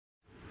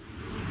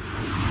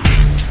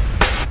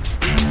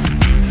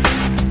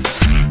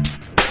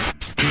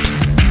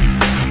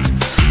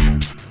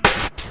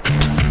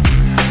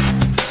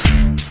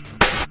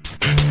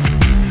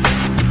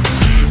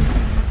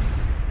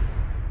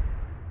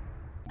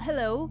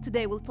Hello,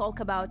 today we'll talk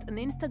about an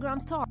Instagram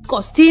star,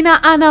 Costina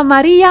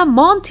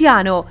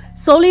Munteanu,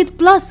 solid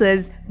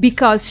pluses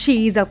because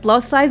she is a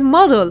plus-size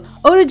model,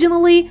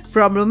 originally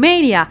from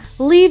Romania,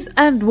 lives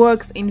and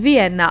works in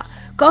Vienna.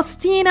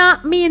 Costina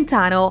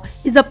Munteanu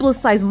is a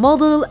plus-size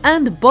model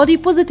and body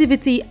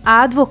positivity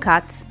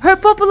advocate. Her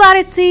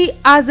popularity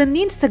as an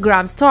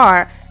Instagram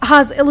star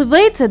has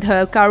elevated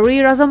her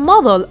career as a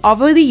model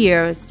over the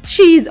years.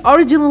 She is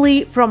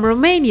originally from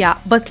Romania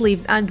but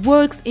lives and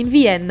works in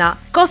Vienna.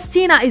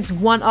 Costina is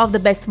one of the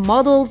best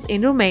models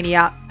in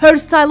Romania. Her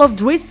style of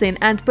dressing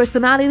and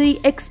personality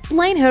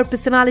explain her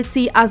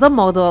personality as a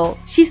model.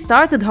 She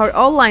started her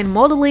online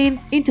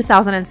modeling in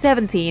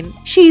 2017.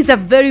 She is a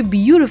very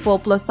beautiful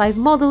plus-size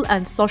model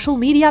and social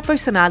media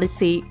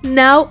personality.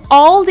 Now,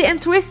 all the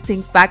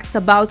interesting facts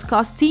about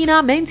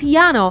Costina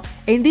Munteanu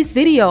in this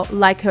video,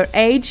 like her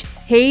age,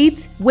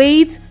 height,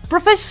 weight,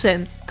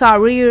 profession,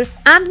 career,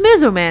 and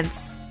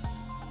measurements.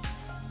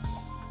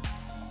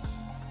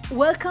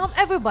 Welcome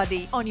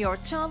everybody on your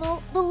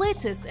channel, the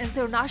latest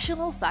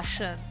international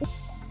fashion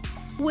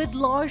with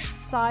large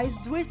size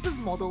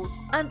dresses models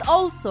and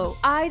also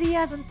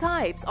ideas and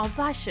types on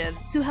fashion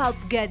to help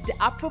get the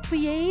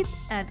appropriate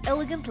and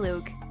elegant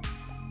look.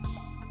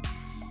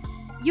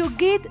 Your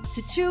guide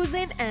to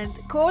choosing and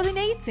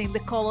coordinating the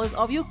colors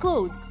of your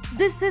clothes.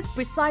 This is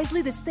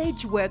precisely the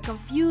stage where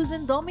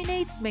confusion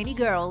dominates many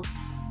girls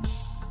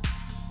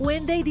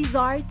when they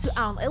desire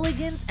to own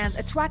elegant and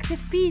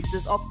attractive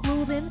pieces of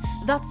clothing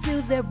that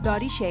suit their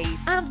body shape,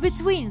 and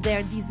between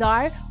their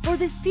desire for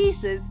these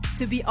pieces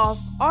to be of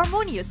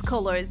harmonious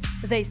colors,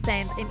 they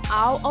stand in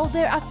awe of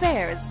their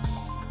affairs.